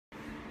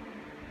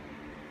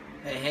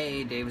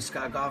Hey, David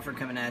Scott Golfer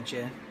coming at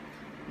you.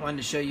 Wanted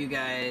to show you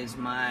guys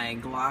my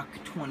Glock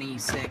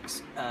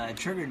 26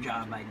 trigger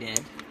job I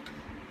did.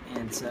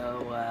 And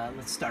so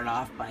let's start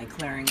off by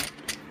clearing it,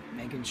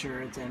 making sure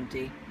it's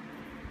empty.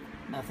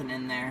 Nothing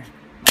in there.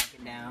 Knock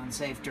it down,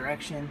 safe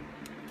direction.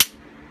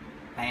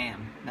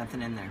 Bam,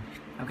 nothing in there.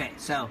 Okay,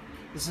 so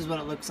this is what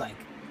it looks like.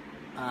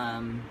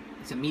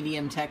 It's a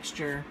medium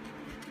texture.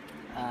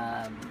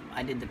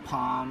 I did the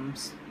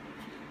palms.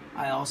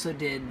 I also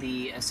did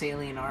the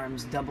Salient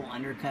Arms double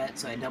undercut,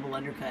 so I double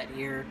undercut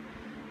here,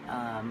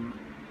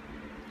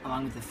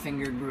 along with the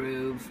finger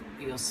groove.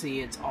 You'll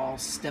see it's all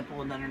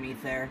stippled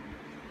underneath there,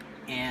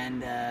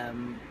 and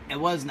it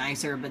was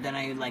nicer, but then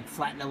I like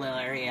flattened a little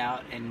area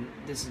out, and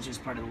this is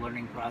just part of the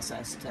learning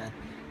process to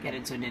get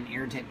it so it didn't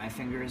irritate my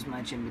finger as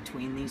much in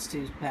between these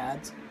two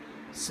pads.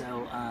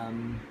 So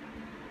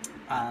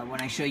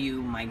when I show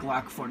you my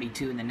Glock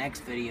 42 in the next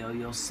video,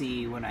 you'll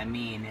see what I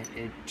mean.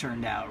 It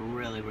turned out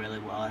really, really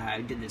well.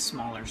 I did this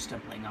smaller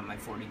stippling on my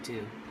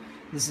 42.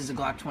 This is a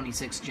Glock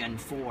 26 Gen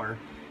 4.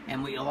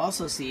 And what you'll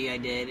also see I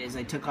did is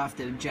I took off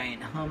the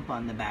giant hump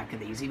on the back of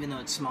these. Even though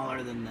it's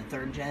smaller than the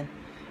 3rd gen,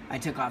 I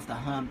took off the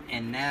hump,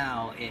 and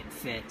now it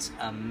fits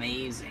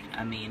amazing.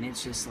 I mean,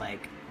 it's just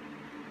like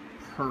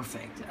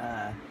perfect.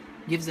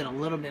 Gives it a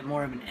little bit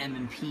more of an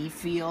M&P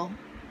feel.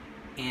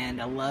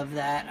 And I love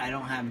that. I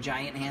don't have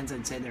giant hands.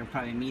 I'd say they're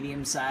probably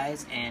medium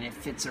size, and it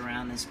fits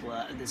around this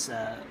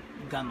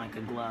gun like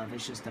a glove.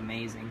 It's just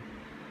amazing.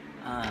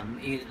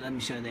 Let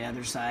me show you the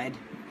other side.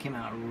 It came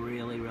out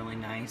really, really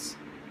nice.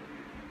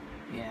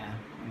 Yeah,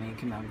 I mean, it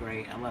came out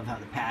great. I love how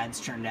the pads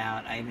turned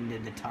out. I even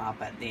did the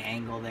top at the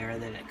angle there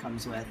that it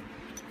comes with,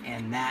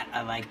 and that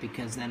I like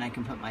because then I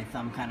can put my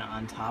thumb kind of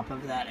on top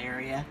of that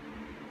area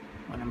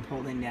when I'm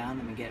pulling down.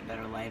 Let me get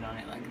better light on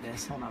it like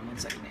this. Hold on one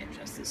second. Let me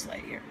adjust this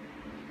light here.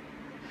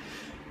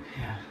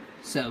 Yeah.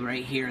 So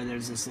right here,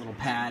 there's this little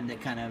pad that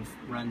kind of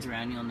runs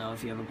around. You'll know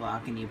if you have a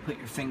Glock, and you put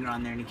your finger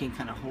on there, and you can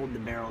kind of hold the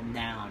barrel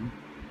down,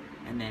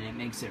 and then it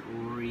makes it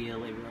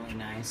really, really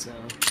nice. So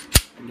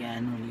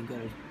again, when you go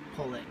to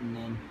pull it, and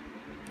then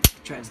it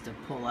tries to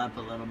pull up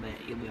a little bit,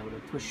 you'll be able to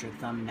push your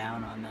thumb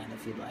down on that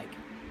if you'd like.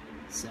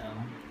 So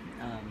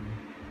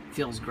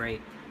feels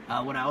great.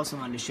 What I also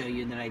wanted to show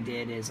you that I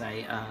did is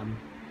I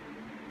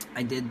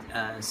did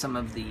some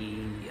of the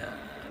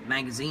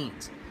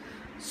magazines.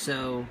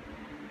 So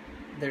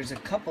there's a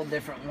couple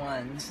different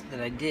ones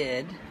that I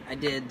did. I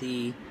did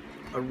the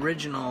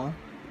original,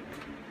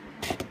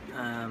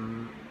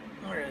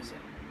 where is it?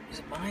 Is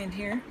it behind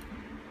here?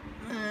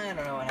 I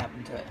don't know what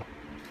happened to it.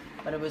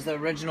 But it was the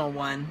original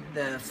one,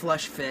 the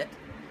flush fit,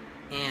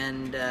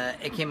 and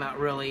it came out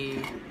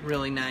really,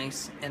 really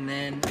nice. And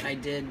then I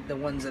did the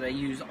ones that I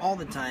use all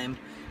the time,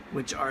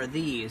 which are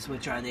these,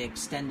 which are the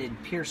extended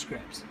pierce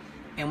grips.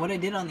 And what I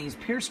did on these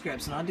pierce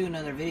grips, and I'll do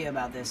another video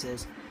about this,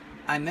 is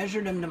I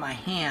measured them to my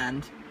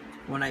hand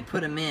when I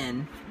put them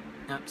in.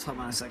 Oops, hold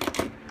on a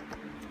second.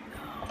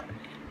 Oh, man.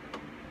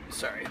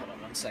 Sorry, hold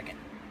on one second.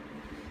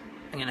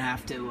 I'm going to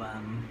have to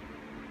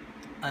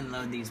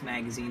unload these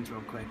magazines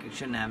real quick. You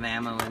shouldn't have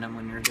ammo in them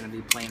when you're going to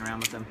be playing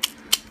around with them.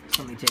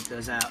 So let me take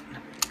those out.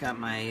 Got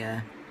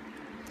my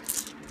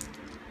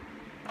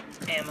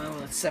ammo.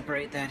 Let's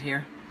separate that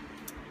here.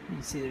 You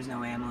can see there's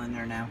no ammo in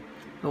there now.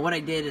 But what I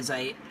did is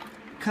I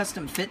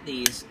custom fit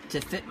these to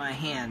fit my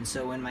hand,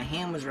 so when my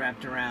hand was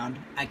wrapped around,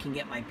 I can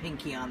get my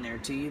pinky on there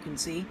too, you can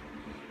see,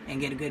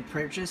 and get a good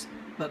purchase.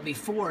 But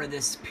before,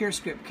 this pierce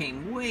grip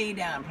came way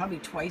down, probably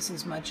twice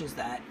as much as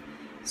that,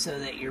 so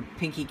that your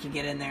pinky can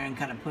get in there and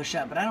kind of push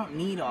up. But I don't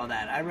need all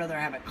that. I'd rather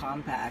have it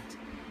compact.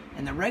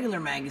 And the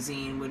regular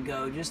magazine would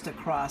go just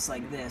across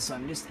like this, so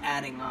I'm just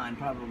adding on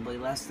probably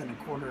less than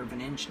 1/4 of an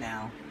inch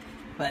now.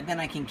 But then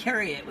I can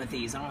carry it with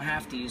these. I don't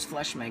have to use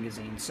flush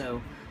magazines.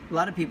 So a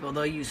lot of people,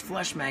 they'll use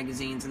flush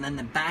magazines, and then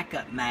the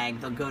backup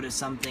mag, they'll go to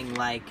something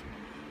like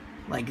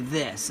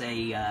this,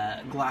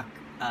 a Glock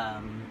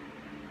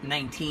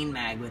 19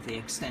 mag with the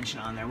extension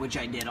on there, which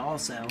I did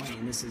also. I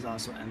mean, this is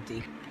also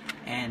empty.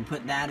 And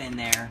put that in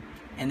there,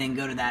 and then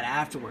go to that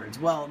afterwards.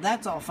 Well,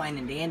 that's all fine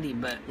and dandy,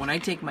 but when I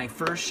take my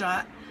first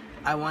shot,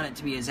 I want it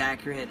to be as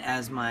accurate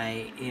as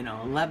my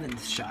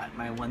 11th shot,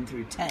 my 1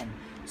 through 10.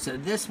 So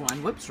this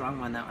one, whoops, wrong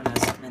one, that one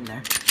has something in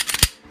there.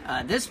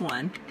 This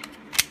one,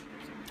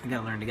 I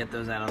gotta learn to get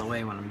those out of the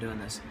way when I'm doing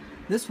this.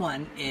 This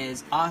one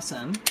is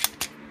awesome.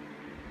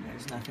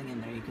 There's nothing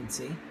in there, you can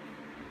see.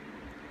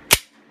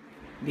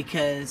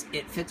 Because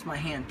it fits my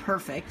hand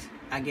perfect.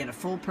 I get a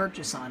full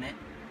purchase on it.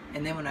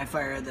 And then when I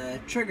fire the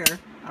trigger,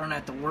 I don't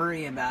have to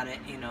worry about it,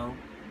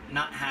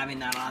 not having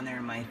that on there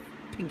and my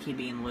pinky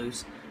being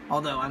loose.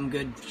 Although I'm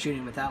good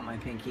shooting without my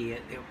pinky,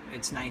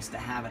 it's nice to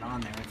have it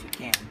on there if you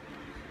can.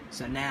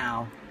 So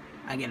now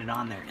I get it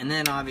on there. And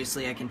then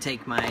obviously I can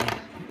take my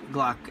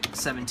Glock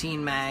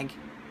 17 mag,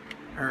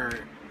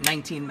 or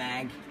 19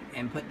 mag,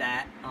 and put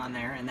that on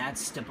there, and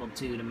that's stippled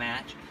too to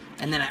match.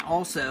 And then I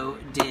also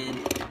did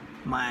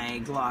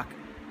my Glock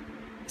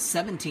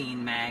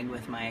 17 mag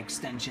with my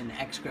extension, the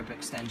X-Grip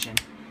extension,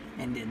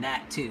 and did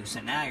that too.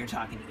 So now you're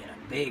talking to get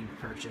a big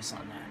purchase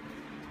on that.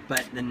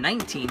 But the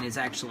 19 is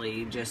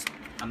actually just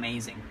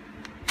amazing.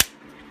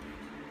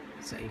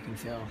 So you can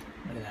feel,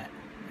 look at that,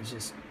 it's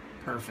just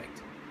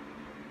perfect.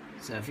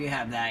 So if you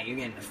have that, you're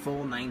getting a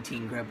full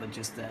 19 grip with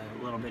just a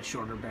little bit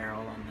shorter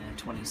barrel on the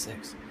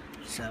 26.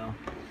 So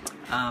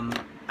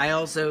I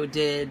also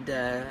did,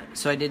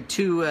 so I did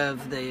 2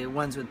 of the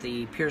ones with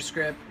the Pierce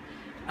grip.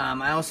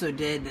 I also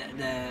did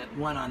the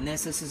one on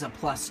this. This is a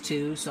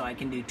 +2, so I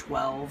can do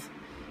 12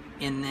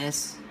 in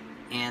this,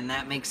 and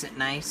that makes it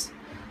nice.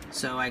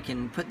 So I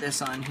can put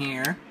this on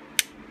here,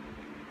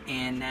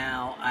 and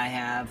now I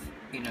have,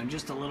 you know,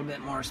 just a little bit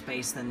more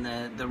space than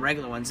the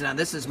regular ones. Now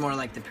this is more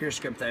like the Pierce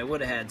grip that I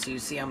would have had, so you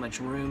see how much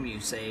room you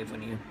save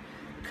when you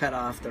cut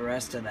off the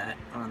rest of that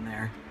on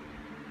there.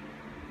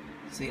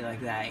 See,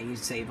 like that, you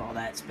save all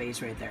that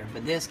space right there.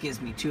 But this gives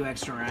me 2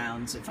 extra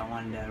rounds if I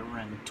wanted to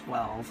run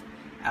 12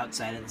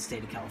 outside of the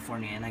state of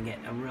California, and I get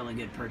a really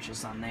good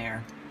purchase on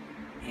there.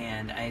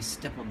 And I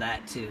stippled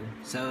that too.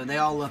 So they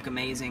all look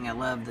amazing. I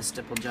love the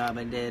stipple job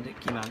I did.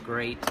 It came out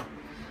great.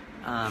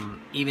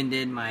 Even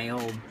did my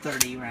old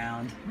 30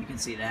 round. You can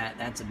see that.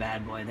 That's a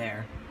bad boy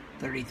there.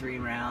 33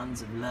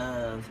 rounds of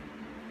love.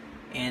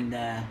 And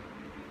the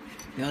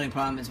only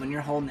problem is when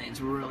you're holding it,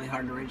 it's really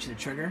hard to reach the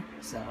trigger.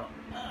 So,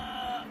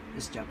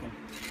 just joking.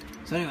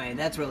 So anyway,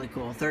 that's really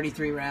cool.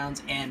 33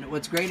 rounds. And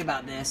what's great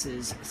about this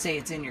is, say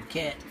it's in your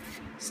kit,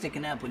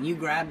 sticking up, when you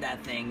grab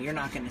that thing, you're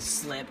not going to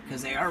slip,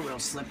 because they are real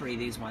slippery,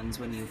 these ones,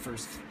 when you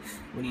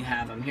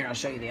have them. Here, I'll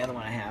show you the other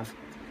one I have.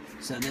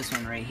 So this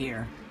one right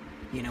here,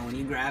 you know, when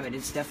you grab it,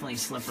 it's definitely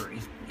slippery.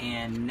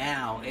 And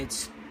now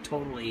it's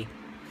totally,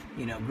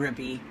 you know,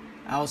 grippy.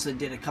 I also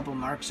did a couple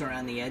marks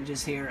around the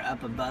edges here,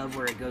 up above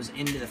where it goes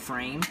into the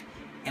frame.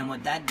 And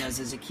what that does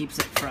is it keeps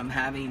it from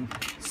having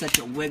such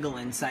a wiggle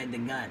inside the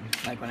gun.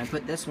 Like when I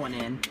put this one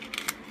in,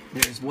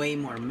 there's way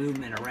more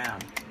movement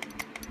around.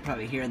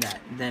 Probably hear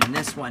that than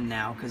this one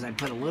now, because I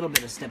put a little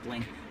bit of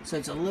stippling, so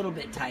it's a little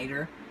bit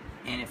tighter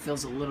and it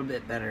feels a little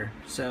bit better.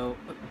 So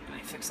let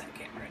me fix that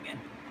camera again.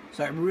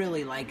 So I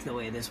really like the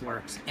way this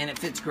works, and it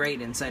fits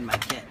great inside my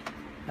kit.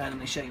 Let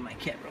me show you my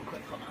kit real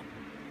quick. Hold on.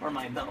 Or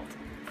my belt.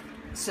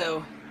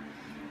 So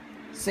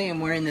say I'm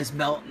wearing this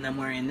belt, and I'm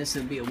wearing, this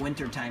would be a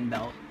wintertime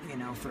belt, you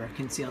know, for a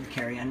concealed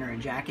carry under a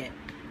jacket.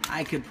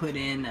 I could put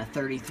in a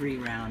 33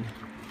 round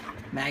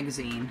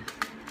magazine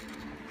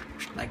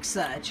like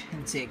such,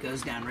 and see it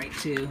goes down right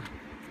to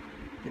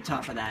the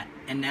top of that,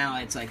 and now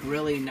it's like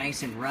really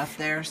nice and rough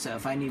there, so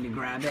if I need to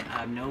grab it,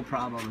 I have no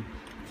problem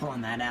pulling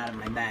that out of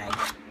my bag.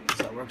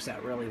 So it works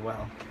out really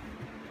well.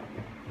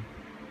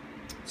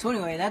 So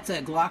anyway, that's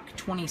a Glock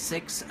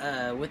 26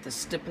 with the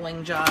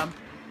stippling job,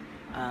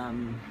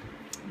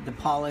 the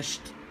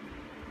polished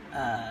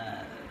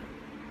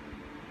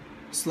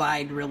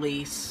slide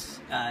release,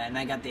 and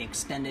I got the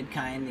extended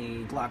kind,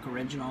 the Glock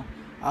original.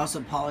 I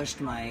also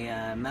polished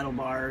my metal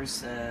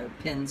bars,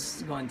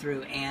 pins going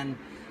through, and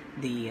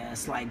the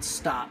slide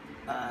stop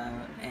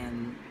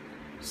and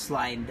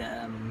slide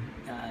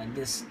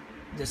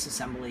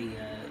disassembly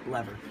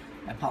lever.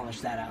 I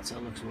polished that out, so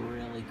it looks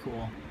really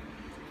cool.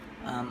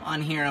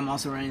 On here, I'm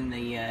also running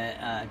the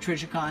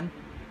Trijicon,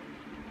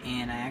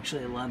 and I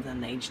actually love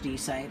them, the HD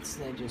sights.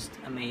 They're just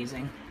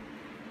amazing.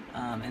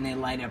 And they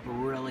light up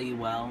really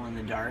well in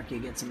the dark. You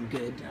get some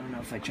good, I don't know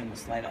if I turn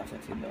this light off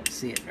if you'll be able to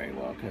see it very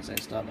well, because I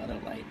still have other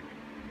light.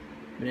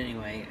 But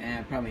anyway,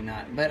 probably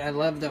not. But I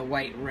love the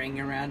white ring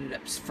around it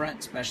up front,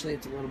 especially.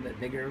 It's a little bit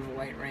bigger of a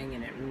white ring,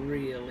 and it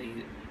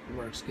really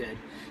works good.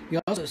 You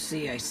also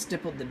see I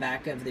stippled the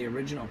back of the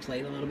original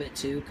plate a little bit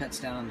too, cuts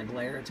down on the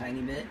glare a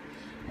tiny bit.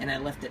 And I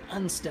left it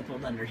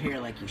unstippled under here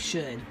like you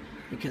should,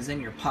 because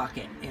then your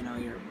pocket, you know,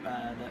 your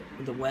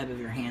the web of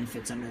your hand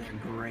fits under there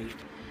great.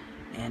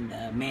 And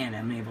man,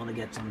 I'm able to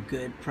get some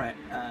good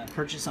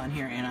purchase on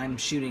here, and I'm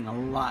shooting a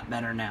lot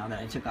better now that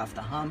I took off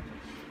the hump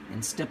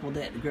and stippled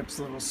it. The grip's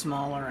a little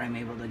smaller. I'm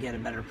able to get a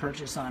better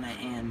purchase on it,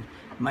 and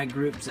my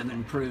groups have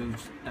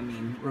improved, I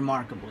mean,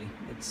 remarkably.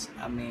 It's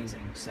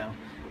amazing. So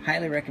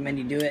highly recommend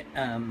you do it.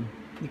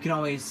 You can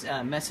always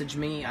message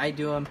me. I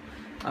do them.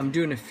 I'm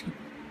doing a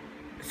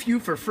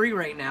few for free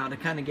right now to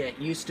kind of get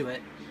used to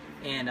it,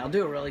 and I'll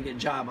do a really good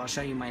job. I'll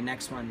show you my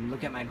next one.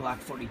 Look at my Glock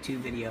 42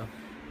 video.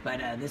 But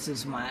this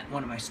is one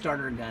of my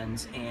starter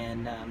guns,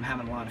 and I'm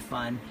having a lot of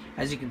fun.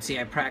 As you can see,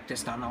 I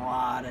practiced on a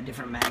lot of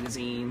different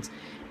magazines,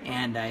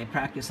 and I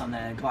practiced on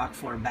the Glock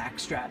 4 back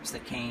straps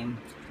that came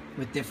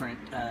with different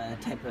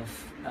type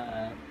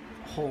of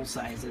hole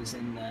sizes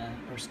and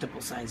or stipple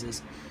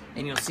sizes.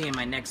 And you'll see in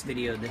my next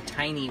video the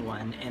tiny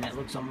one, and it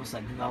looks almost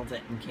like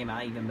velvet and came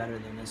out even better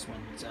than this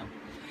one. So,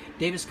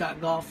 Davis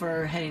Scott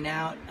Golfer heading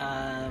out.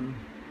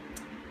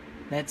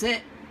 That's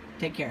it.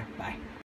 Take care. Bye.